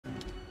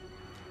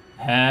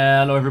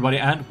Hello everybody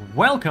and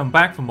welcome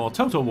back for more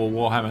Total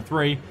War Warhammer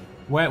 3,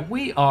 where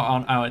we are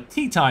on our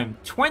Tea Time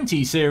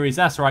 20 series.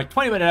 That's right,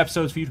 20-minute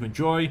episodes for you to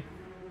enjoy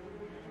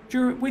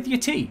with your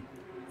tea.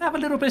 Have a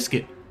little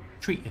biscuit.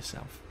 Treat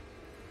yourself.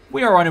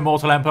 We are on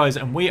Immortal Empires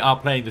and we are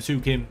playing the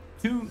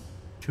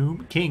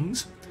Tomb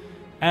Kings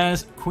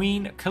as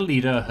Queen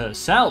Khalida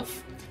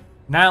herself.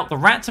 Now, the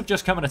rats have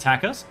just come and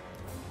attack us.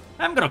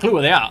 I haven't got a clue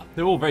where they are.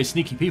 They're all very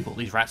sneaky people,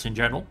 these rats in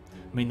general.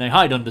 I mean, they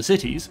hide under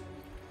cities.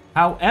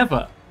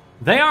 However,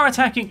 they are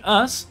attacking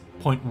us,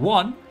 point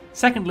one.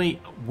 Secondly,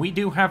 we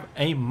do have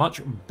a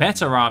much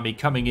better army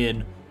coming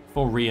in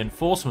for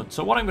reinforcement.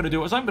 So what I'm going to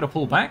do is I'm going to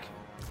pull back.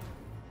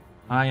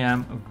 I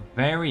am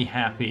very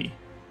happy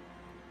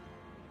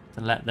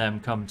to let them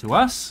come to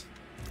us.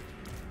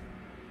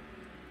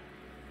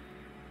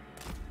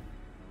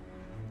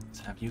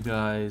 Let's have you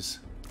guys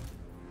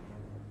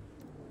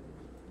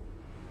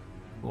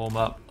warm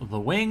up the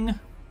wing.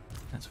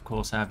 Let's, of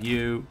course, have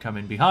you come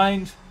in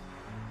behind.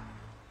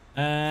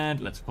 And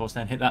let's, of course,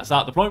 then hit that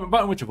start deployment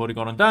button, which I've already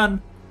gone and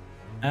done.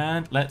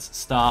 And let's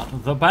start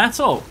the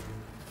battle.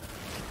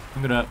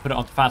 I'm going to put it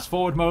on fast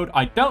forward mode.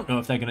 I don't know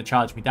if they're going to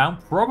charge me down.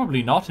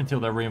 Probably not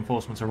until their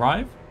reinforcements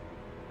arrive.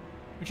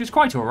 Which is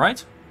quite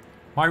alright.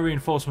 My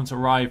reinforcements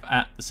arrive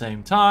at the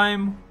same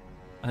time.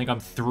 I think I'm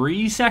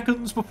 3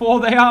 seconds before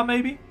they are,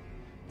 maybe.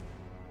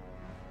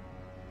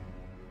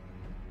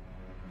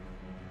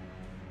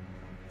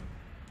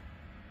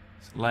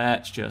 So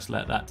let's just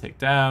let that tick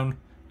down.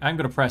 I'm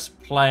going to press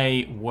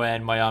play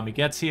when my army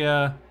gets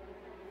here,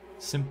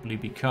 simply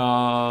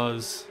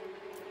because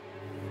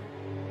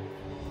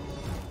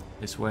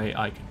this way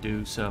I can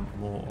do some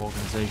more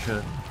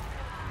organization.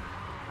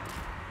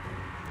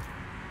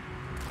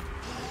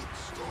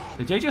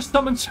 Did they just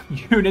summon some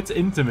units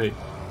into me?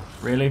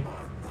 Really?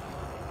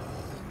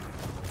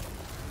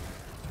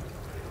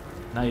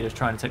 Now you're just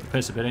trying to take the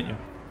piss a bit, aren't you?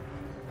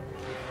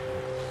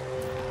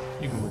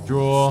 You can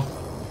withdraw.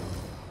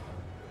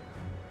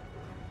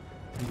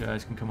 You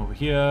guys can come over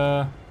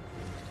here.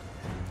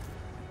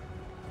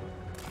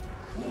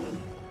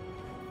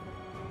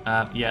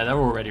 Yeah, they're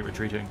already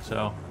retreating,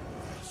 so.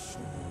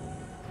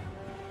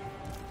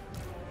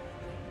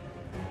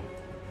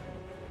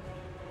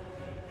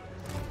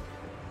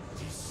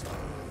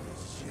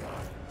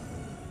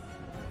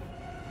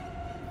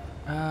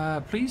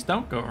 Please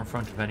don't go in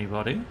front of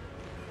anybody.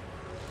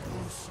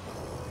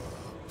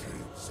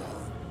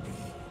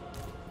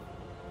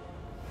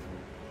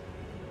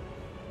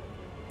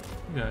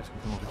 You guys can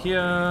come over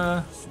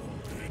here.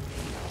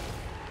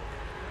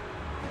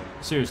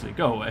 Seriously,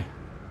 go away.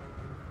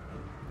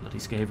 Bloody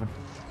Skaven.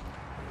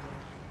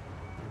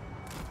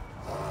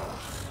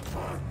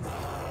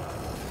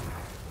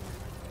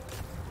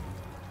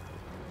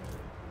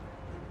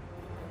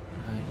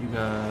 You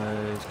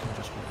guys can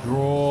just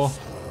withdraw.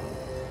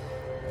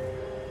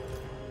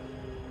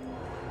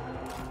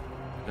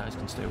 You guys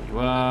can stay where you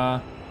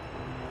are.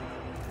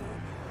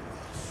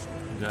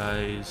 You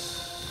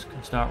guys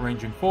can start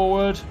ranging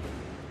forward.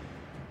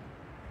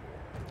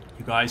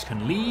 You guys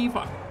can leave.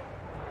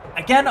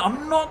 Again,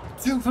 I'm not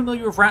too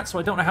familiar with rats, so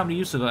I don't know how many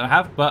uses I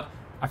have, but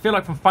I feel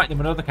like from fighting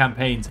them in other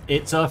campaigns,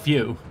 it's a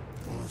few.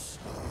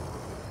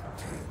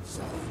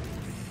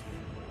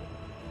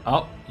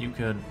 Oh, you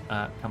can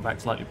come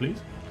back slightly,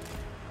 please.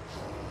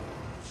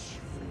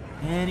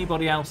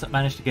 Anybody else that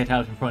managed to get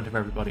out in front of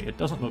everybody? It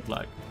doesn't look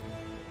like.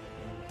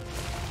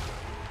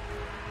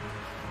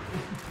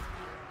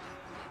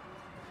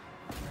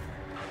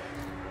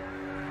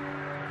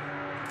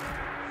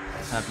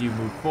 Let's have you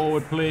move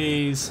forward,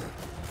 please.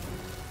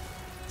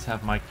 Let's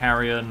have my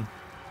carrion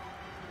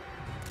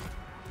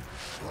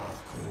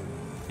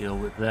deal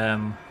with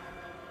them.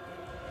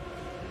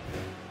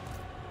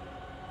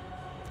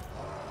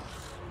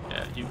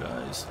 Yeah, you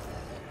guys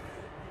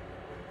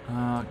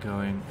are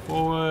going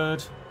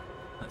forward.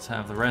 Let's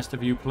have the rest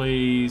of you,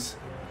 please.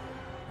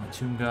 My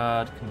Tomb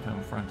Guard can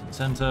come front and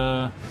center.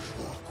 I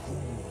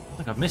don't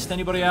think I've missed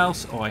anybody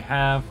else. Oh, I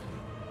have.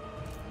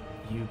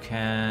 You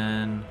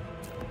can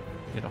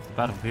get off the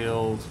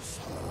battlefield.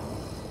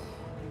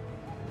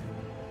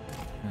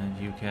 And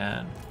you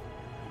can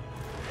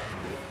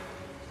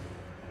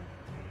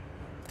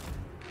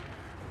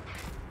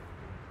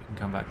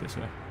come back this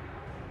way.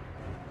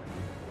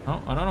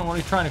 Oh, I don't know what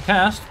he's trying to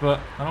cast, but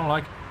I don't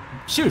like.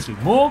 Seriously,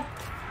 more?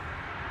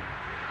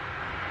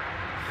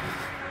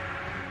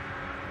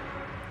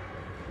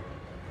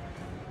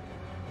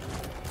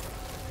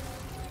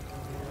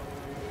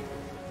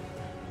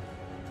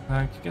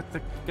 Like, get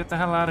the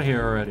hell out of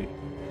here already.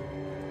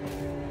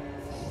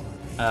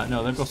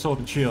 No, they've got sword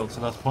and shield,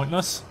 so that's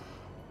pointless.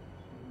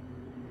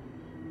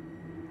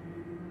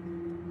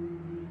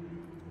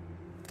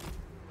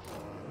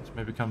 Let's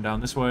maybe come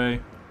down this way.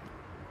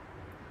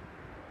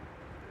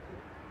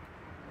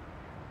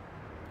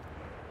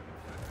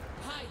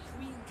 High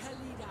Queen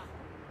Khalida.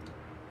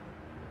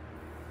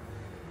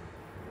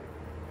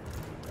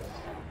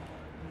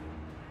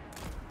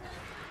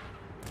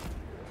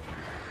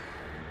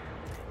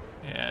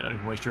 Yeah, don't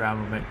even waste your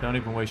ammo, mate. Don't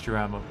even waste your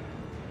ammo.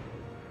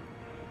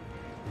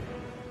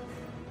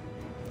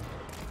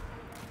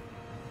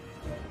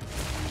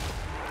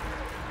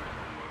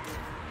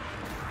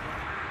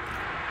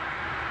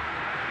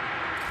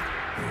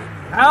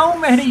 How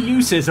many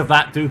uses of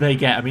that do they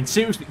get? I mean,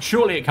 seriously,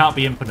 surely it can't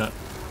be infinite.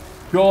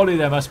 Surely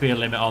there must be a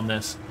limit on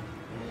this.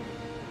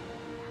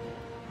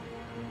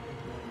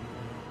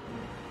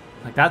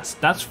 Like,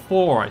 that's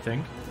 4, I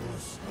think.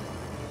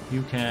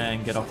 You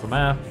can get off the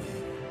map.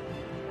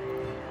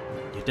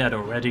 You're dead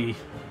already.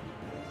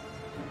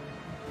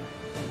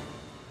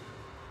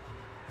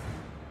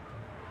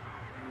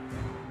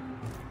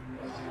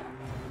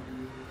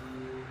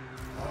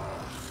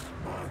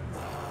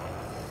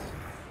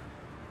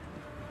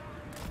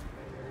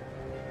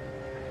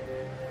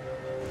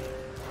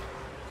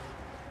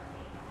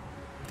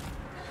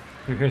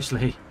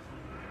 Seriously,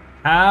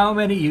 how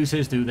many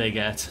uses do they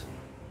get?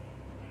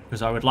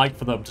 Because I would like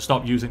for them to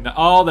stop using that.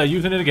 Oh, they're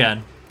using it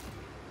again.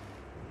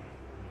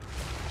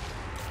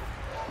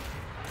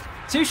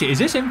 Seriously, is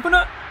this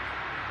infinite?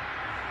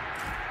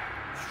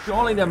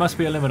 Surely there must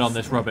be a limit on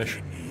this rubbish.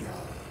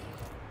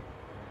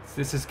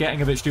 This is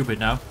getting a bit stupid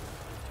now.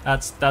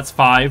 That's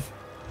 5.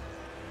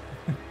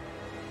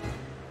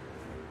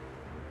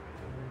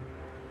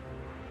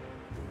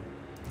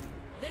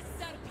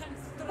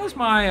 Where's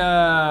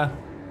my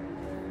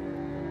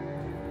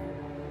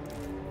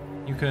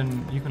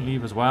You can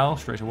leave as well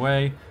straight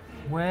away.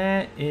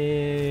 Where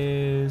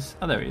is...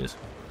 Oh, there he is.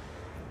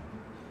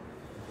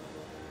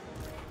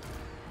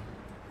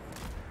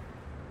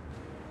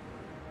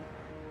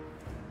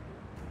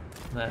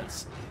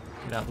 Let's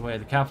get out of the way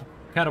of the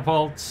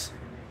catapults.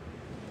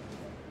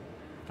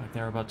 Looks like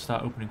they're about to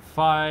start opening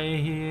fire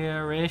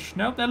here-ish.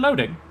 Nope, they're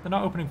loading. They're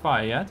not opening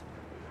fire yet.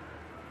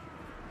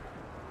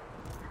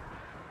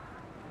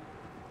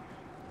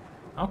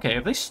 Okay,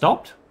 have they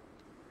stopped?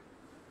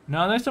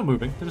 No, they're still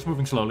moving. They're just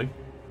moving slowly.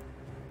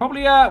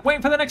 Probably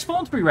waiting for the next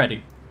spawn to be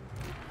ready.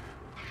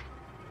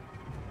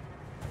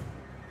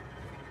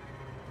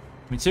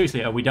 I mean,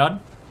 seriously, are we done?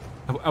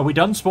 Are we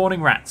done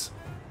spawning rats?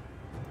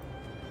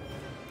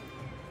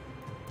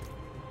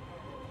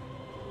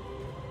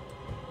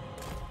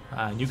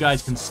 And you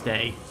guys can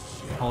stay.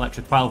 Whole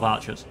extra 12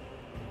 archers.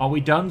 Are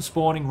we done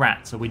spawning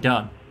rats? Are we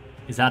done?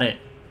 Is that it?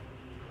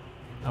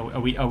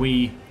 Are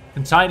we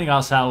consigning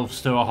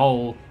ourselves to a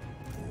whole...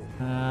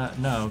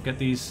 no, get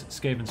these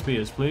Skaven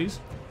spears, please.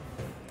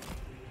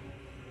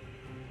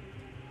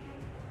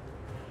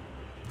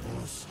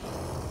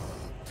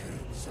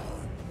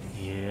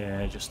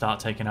 Yeah, just start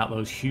taking out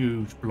those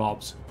huge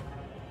blobs.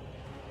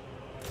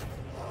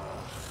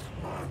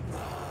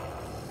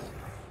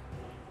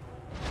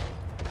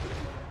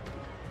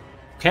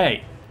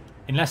 Okay,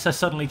 unless they're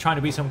suddenly trying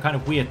to be some kind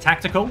of weird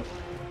tactical,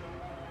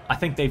 I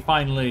think they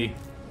finally...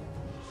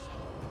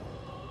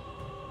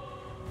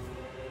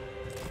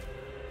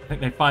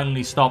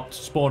 stopped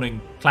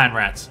spawning clan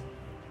rats.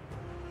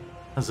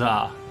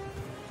 Huzzah.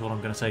 That's all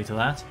I'm going to say to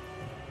that.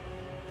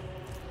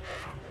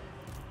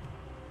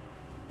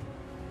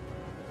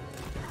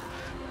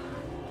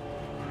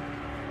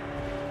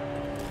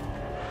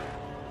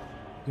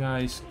 You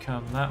guys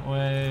come that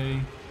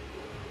way.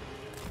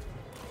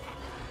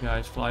 You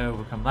guys fly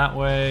over, come that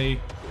way.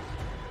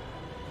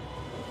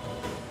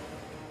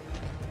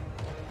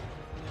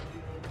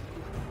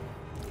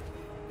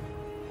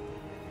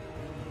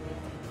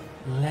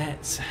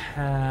 Let's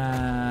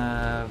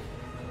have...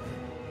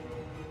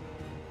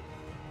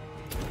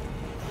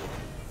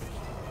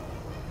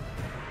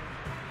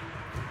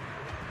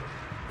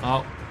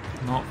 Oh,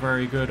 not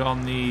very good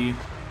on the...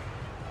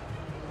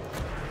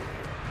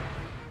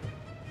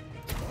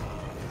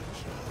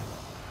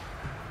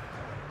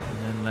 And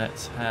then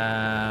let's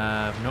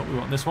have... Nope, we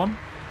want this one.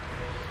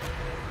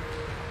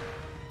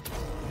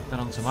 Then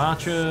on some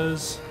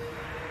archers.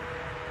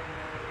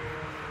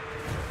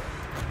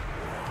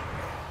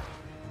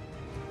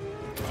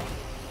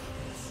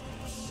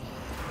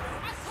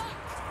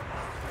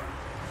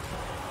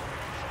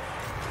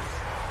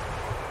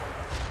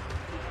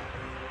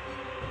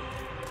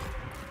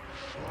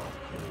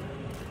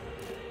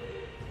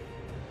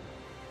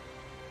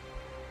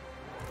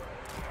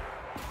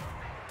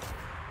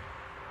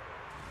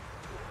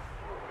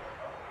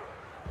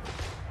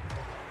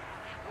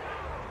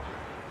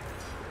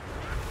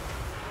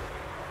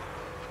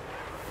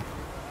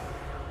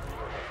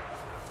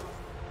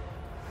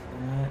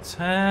 Let's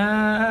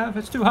have...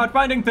 It's too hard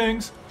finding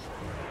things.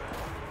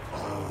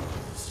 So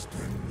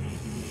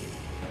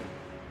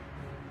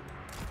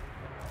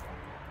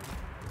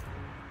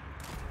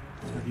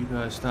if you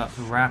guys start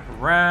to wrap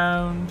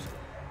around.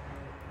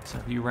 So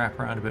if you wrap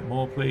around a bit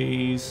more,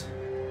 please.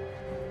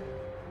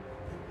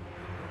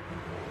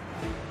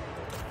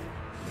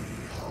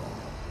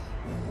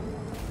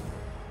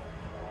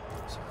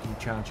 So you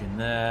charge in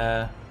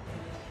there.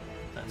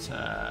 Let's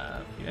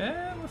have...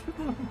 Yeah, most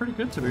people are looking pretty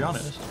good, to be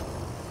honest.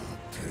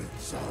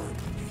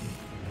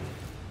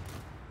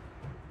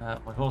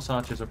 My horse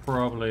archers are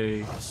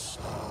probably...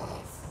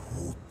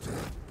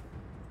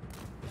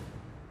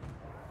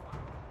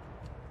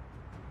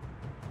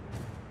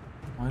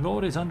 My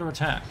lord is under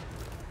attack.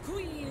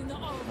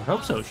 I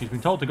hope so. She's been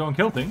told to go and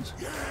kill things.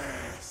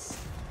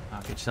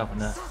 I'll get yourself in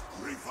there.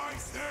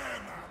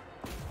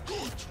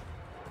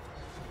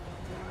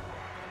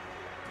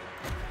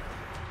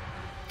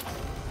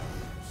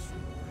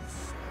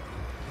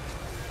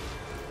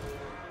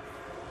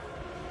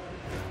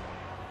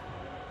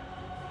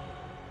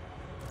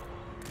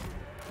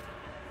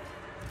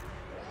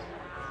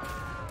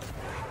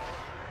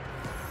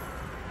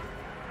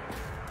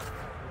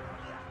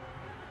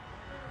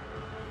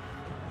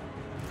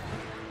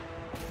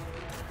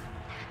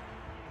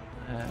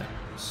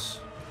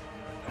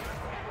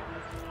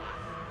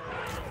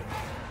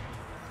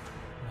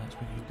 Let's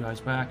bring you guys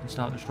back and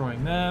start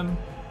destroying them.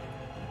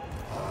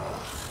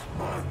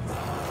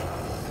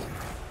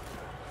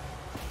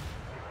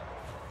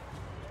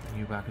 Bring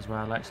you back as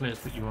well, Lex. Let's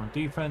put you on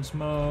defense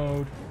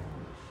mode.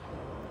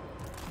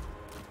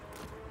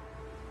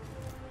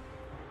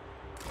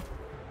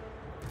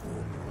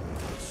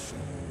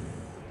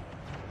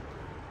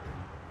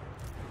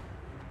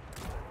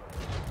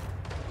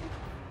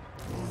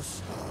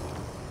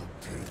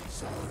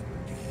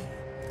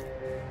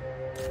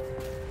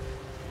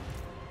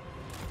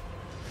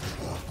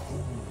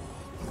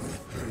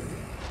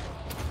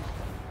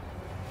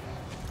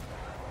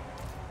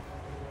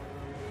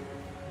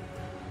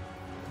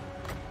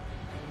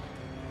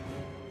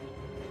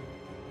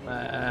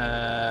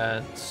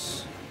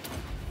 Let's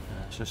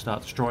just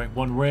start destroying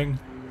one ring,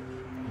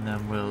 and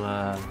then we'll you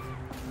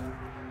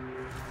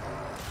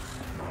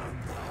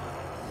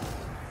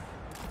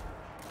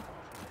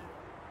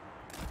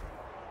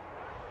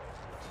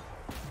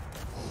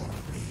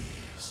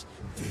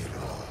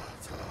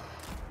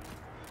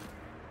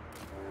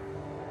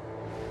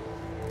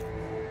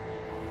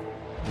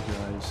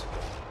guys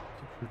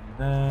keep shooting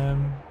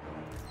them.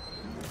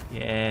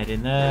 Get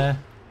in there.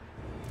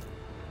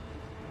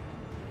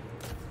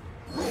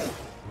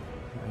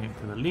 Aim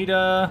for the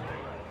leader.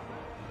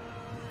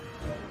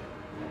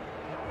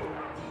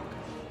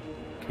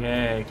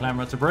 Okay, clan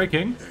rats are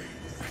breaking.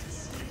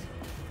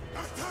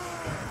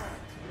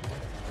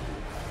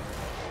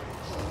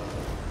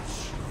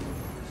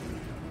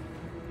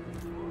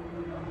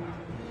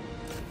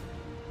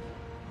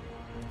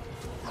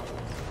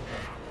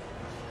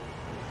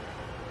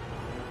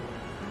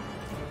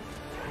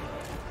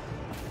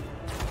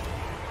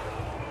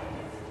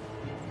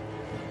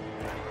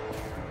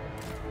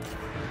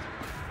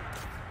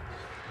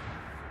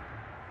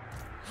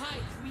 High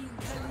Queen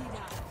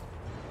Khalida.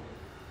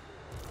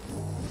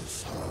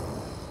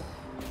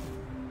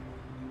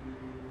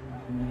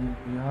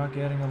 We are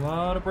getting a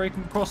lot of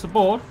breaking across the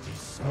board.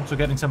 Also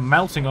getting some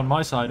melting on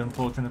my side,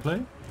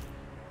 unfortunately.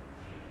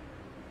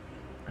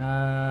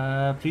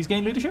 Please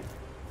gain leadership.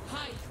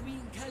 High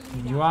Queen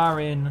Khalida. You are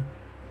in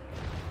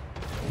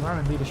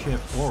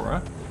leadership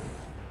aura.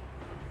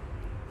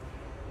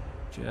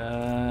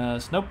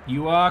 Just nope.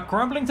 You are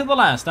crumbling to the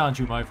last, aren't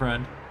you, my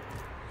friend?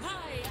 I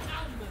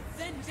am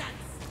vengeance.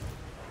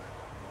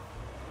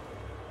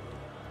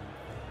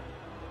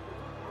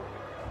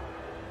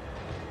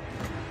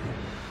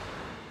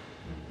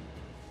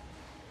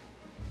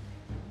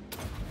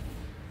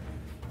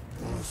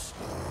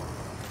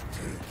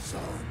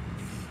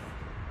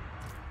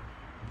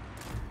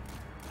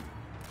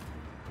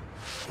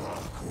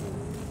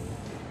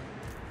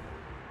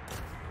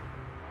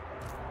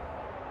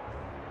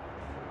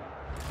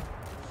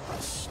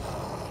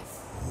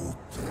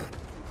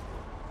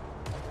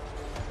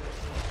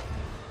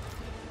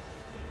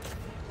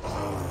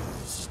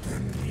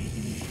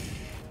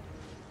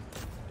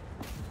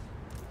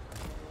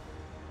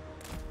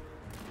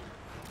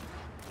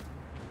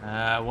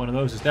 One of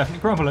those is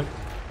definitely crumbling.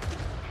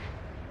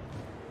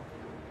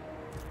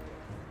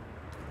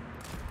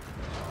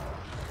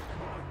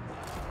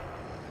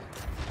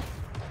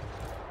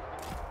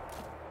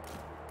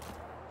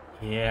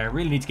 Yeah, I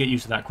really need to get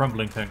used to that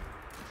crumbling thing.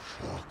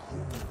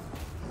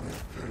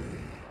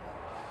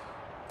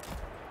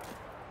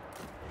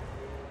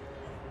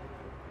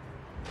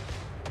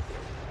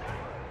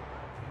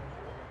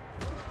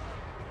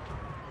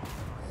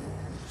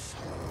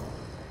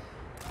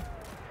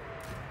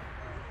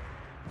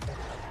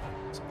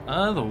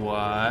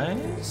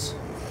 Otherwise,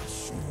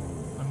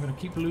 I'm going to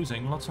keep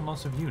losing lots and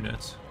lots of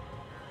units.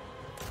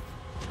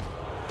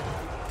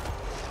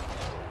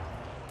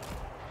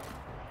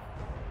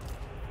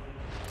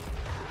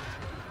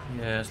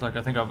 Yeah, it's like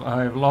I think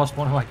I've lost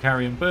one of my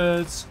carrion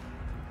birds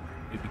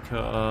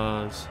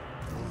because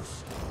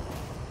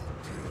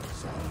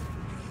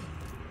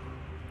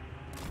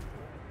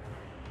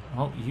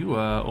oh, you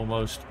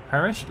almost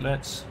perished.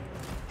 Let's.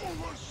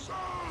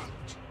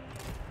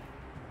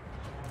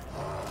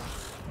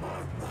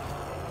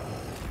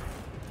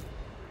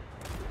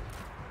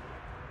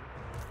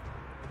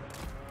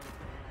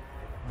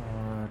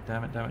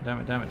 Damn it, damn it, damn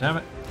it, damn it, damn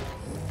it.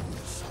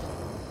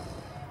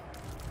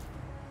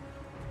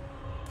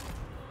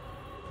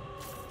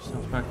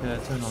 Stuff back there,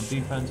 turn on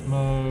defense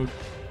mode.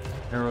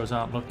 Arrows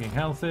aren't looking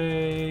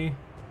healthy.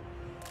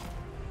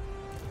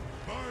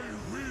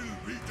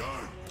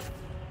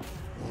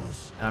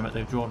 Damn it,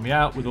 they've drawn me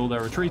out with all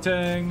their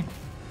retreating.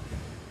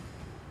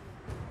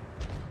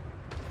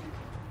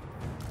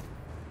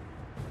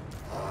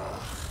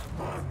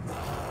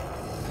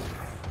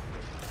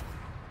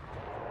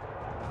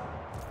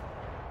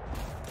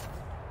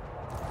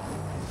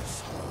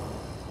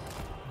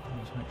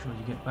 Make sure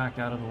you get back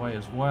out of the way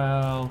as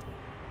well.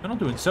 They're not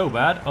doing so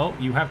bad. Oh,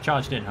 you have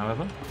charged in,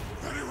 however.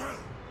 Very well.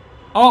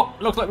 Oh,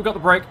 looks like we got the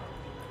break.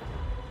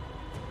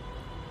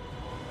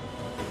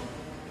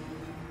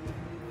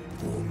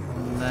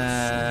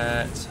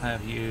 Let's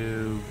have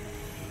you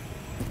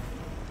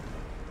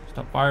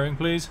stop firing,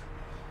 please.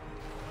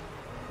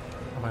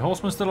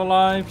 horsemen still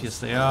alive? Yes,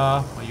 they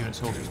are. My unit's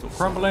horse is still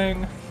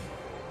crumbling.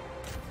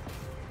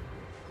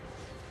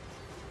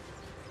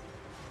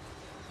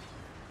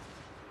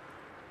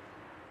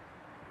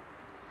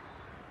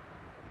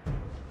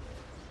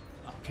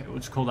 Okay, we'll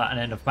just call that an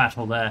end of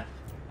battle there.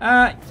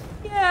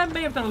 Yeah,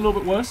 may have done a little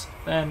bit worse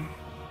than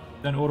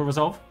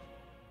auto-resolve.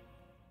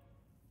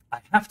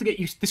 I have to get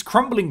used to this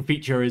crumbling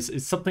feature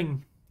is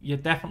something you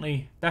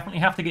definitely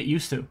have to get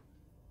used to.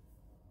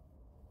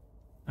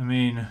 I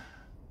mean,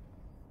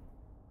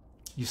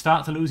 you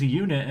start to lose a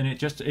unit and it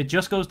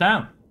just goes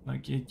down.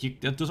 Like it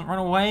doesn't run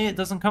away, it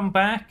doesn't come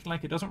back,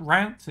 like it doesn't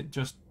rout, it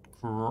just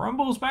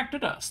crumbles back to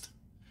dust.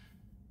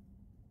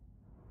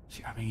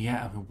 I mean,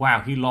 yeah,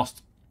 wow, he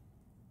lost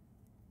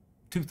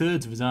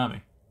 2/3 of his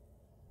army.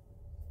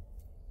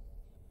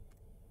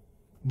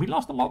 We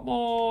lost a lot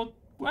more.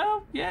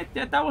 Well, yeah,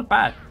 that was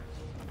bad.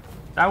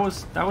 That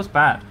was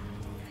bad.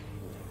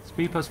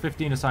 Speed plus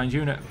 15 assigned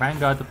unit.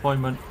 Vanguard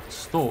deployment.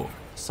 Stalk.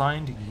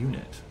 Assigned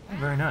unit. Oh,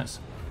 very nice.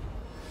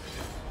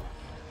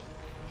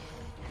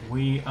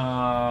 We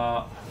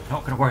are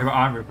not going to worry about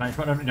army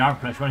replenishment. I don't need army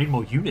replenishment. I need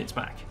more units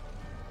back.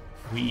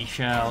 We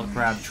shall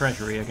grab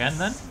treasury again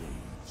then.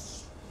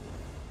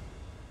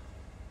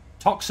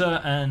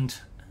 Toxa and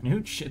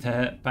Nooch,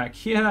 they're back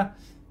here.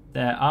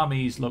 Their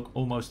armies look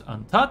almost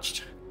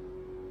untouched,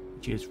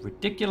 which is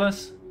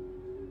ridiculous.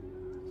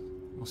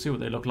 We'll see what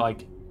they look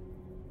like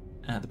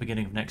at the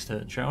beginning of next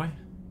turn, shall we?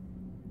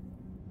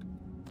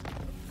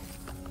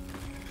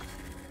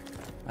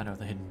 Banner of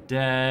the Hidden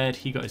Dead.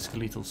 He got his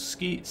skeletal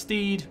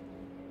steed.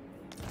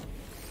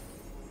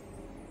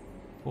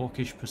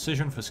 Orcish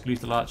precision for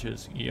skeletal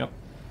archers. Yep.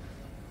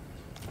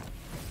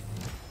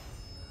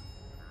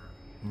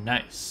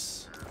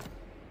 Nice.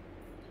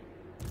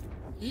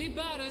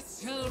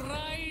 Liberus shall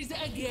rise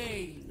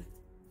again.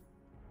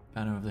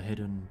 Banner of the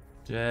Hidden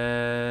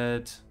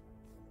Dead.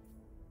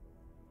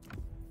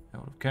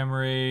 Out of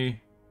Khemri.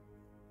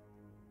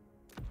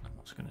 I'm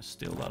not going to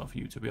steal that off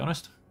you, to be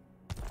honest.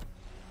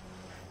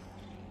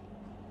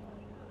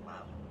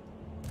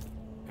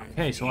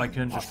 Okay, so I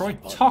can destroy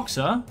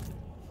Toxa.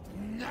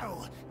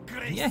 No,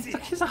 Yes,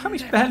 his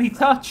army's barely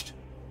touched.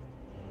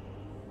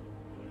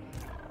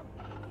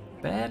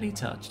 Barely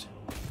touched.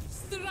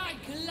 Strike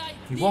like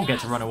He won't get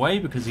to run away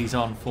because he's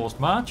on forced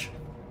march.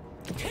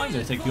 I'm going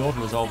to take the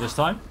auto-resolve this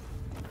time.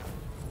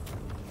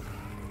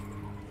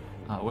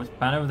 Oh, it's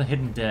Banner of the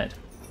Hidden Dead.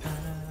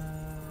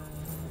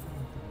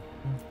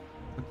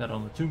 Put that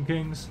on the Tomb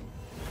Kings.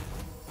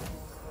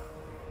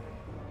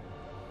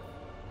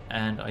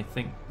 And I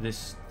think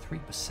this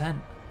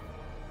 3%.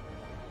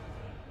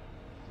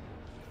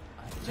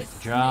 I take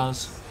the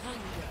jars. hunger.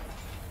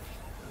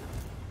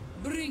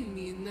 Bring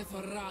me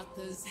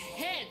Neferata's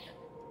head.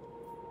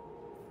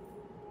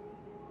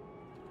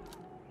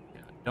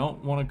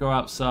 Don't want to go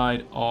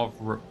outside of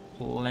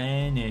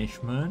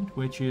replenishment,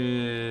 which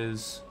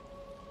is...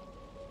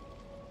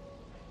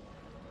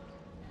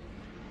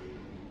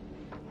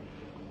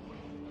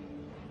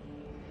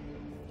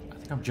 I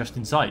think I'm just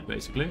inside,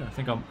 basically. I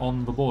think I'm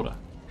on the border.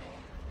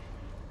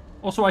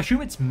 Also, I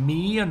assume it's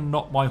me and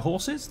not my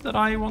horses that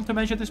I want to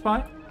measure this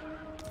by.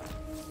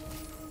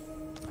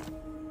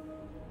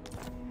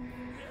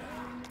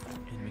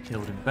 Enemy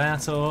killed in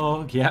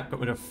battle. Yep, got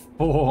rid of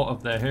 4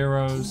 of their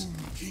heroes.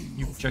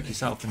 You can check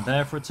yourself in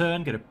there for a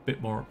turn, get a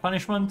bit more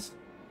replenishment.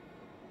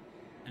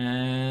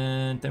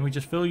 And then we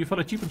just fill you full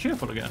of cheap and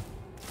cheerful again.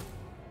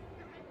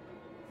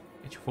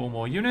 Get you 4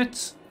 more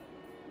units.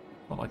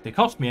 Not like they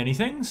cost me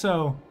anything,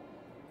 so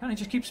kind of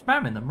just keep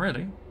spamming them,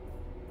 really.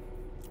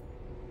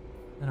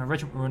 And our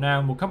Regiment of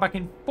Renown will come back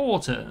in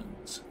 4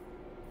 turns.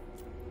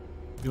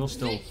 You're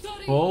still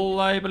full,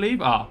 I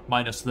believe. Ah,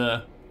 minus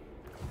the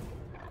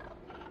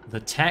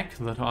tech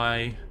that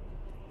I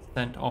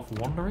sent off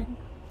wandering.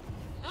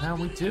 Now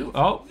we do.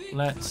 Oh,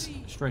 let's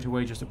straight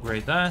away just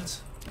upgrade that.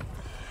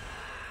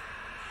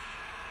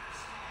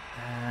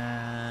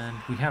 And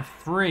we have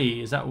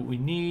 3. Is that what we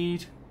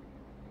need?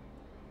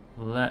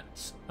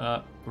 Let's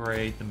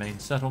upgrade the main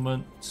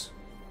settlement.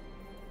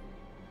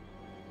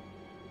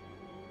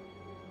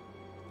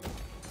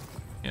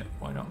 Yeah,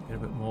 why not? Get a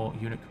bit more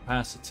unit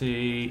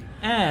capacity.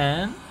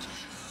 And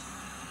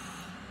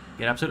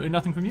get absolutely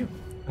nothing from you.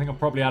 I think I'm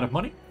probably out of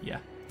money. Yeah,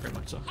 very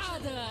much so.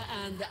 Adder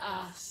and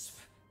asp.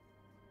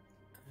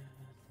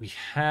 We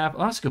have... Oh,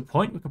 that's a good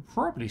point. We could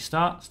probably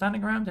start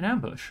standing around in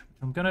ambush.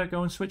 I'm going to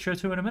go and switch her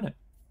to in a minute.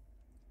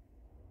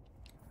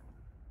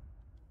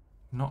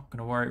 Not going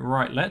to worry.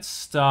 Right, let's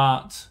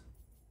start.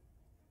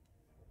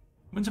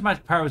 Winter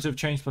magic power reserve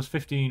change plus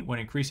 15 when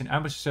increasing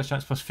ambush success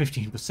chance plus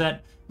 15%.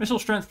 Missile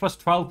strength plus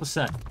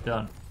 12%.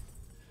 Done.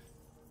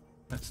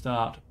 Let's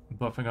start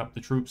buffing up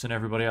the troops and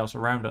everybody else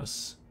around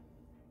us.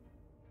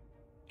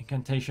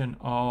 Incantation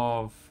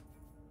of...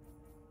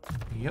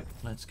 Yep,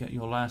 let's get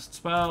your last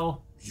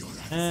spell.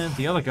 And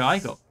the other guy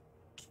got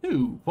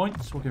 2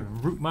 points. We'll give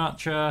him Root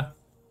Marcher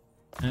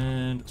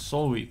and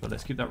Soul Weaver.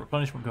 Let's keep that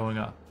replenishment going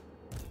up.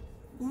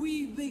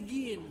 We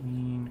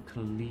begin.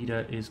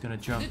 Khalida is going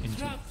to jump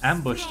into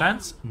ambush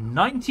stance.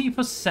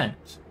 90%.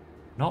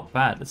 Not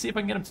bad. Let's see if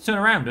I can get him to turn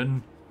around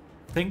and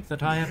think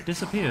that I have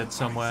disappeared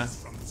somewhere.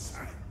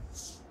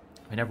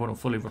 I mean, everyone will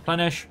fully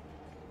replenish.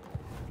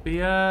 Be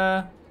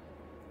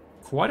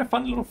quite a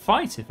fun little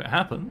fight if it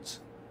happens.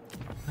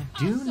 I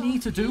do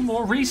need to do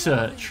more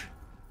research.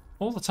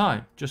 All the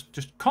time.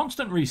 Just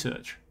constant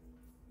research.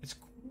 It's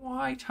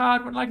quite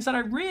hard, but like I said, I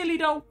really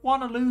don't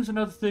want to lose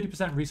another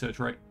 30% research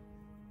rate.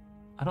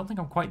 I don't think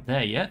I'm quite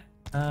there yet.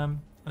 I think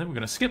we're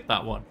going to skip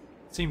that one.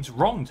 It seems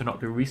wrong to not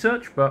do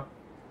research, but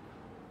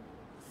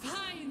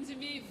Find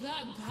me,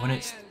 vampire. when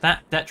it's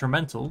that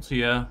detrimental to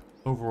your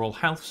overall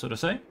health, so to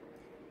say,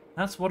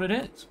 that's what it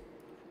is.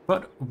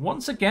 But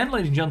once again,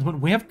 ladies and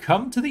gentlemen, we have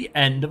come to the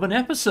end of an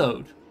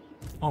episode.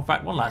 Oh, in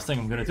fact, one last thing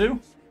I'm going to do.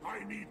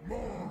 I need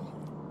more.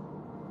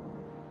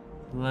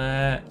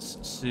 Let's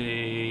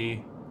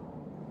see.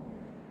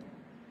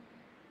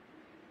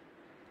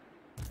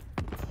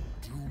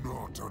 Do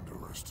not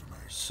underestimate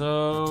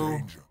So, the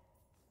danger.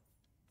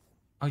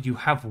 oh, you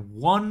have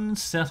one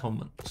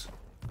settlement.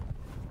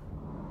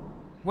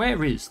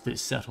 Where is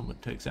this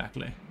settlement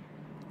exactly?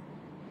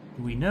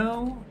 Do we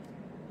know?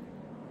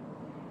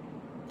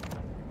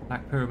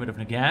 Black Pyramid of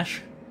Nagash.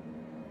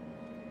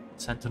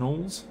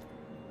 Sentinels.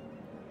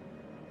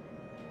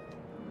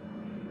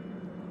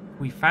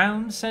 We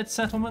found said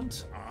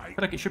settlement? I feel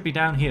like it should be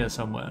down here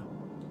somewhere.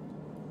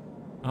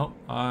 Oh,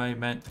 I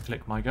meant to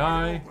click my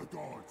guy. By all the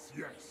gods,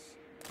 yes.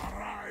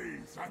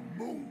 Arise and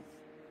move.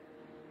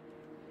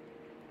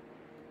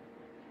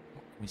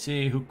 Let me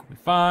see, who can we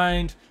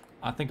find?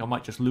 I think I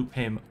might just loop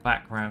him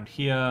back round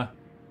here.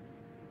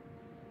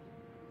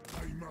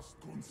 I must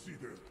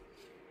consider.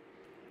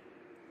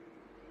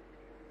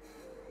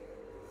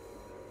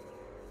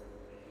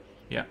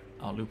 Yeah,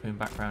 I'll loop him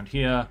back round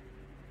here.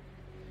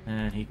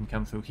 And he can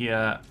come through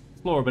here,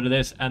 explore a bit of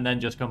this, and then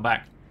just come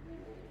back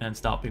and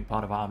start being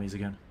part of armies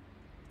again.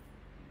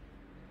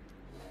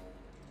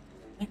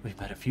 I think we've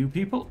met a few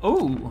people.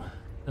 Oh,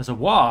 there's a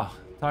war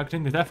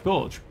targeting the Death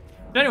Gorge.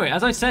 But anyway,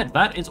 as I said,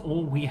 that is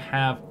all we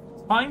have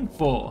time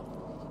for.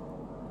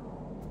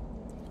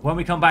 When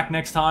we come back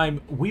next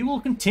time, we will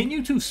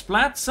continue to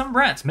splat some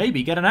rats,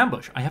 maybe get an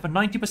ambush. I have a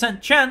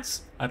 90%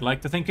 chance. I'd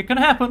like to think it can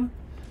happen.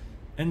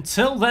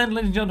 Until then,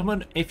 ladies and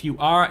gentlemen, if you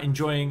are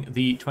enjoying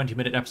the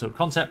 20-minute episode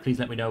concept, please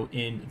let me know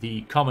in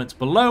the comments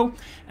below.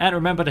 And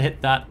remember to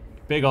hit that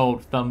big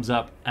old thumbs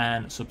up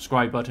and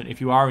subscribe button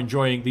if you are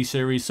enjoying the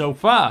series so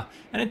far.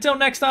 And until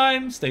next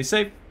time, stay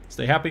safe,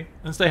 stay happy,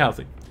 and stay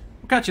healthy.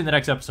 We'll catch you in the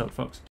next episode, folks.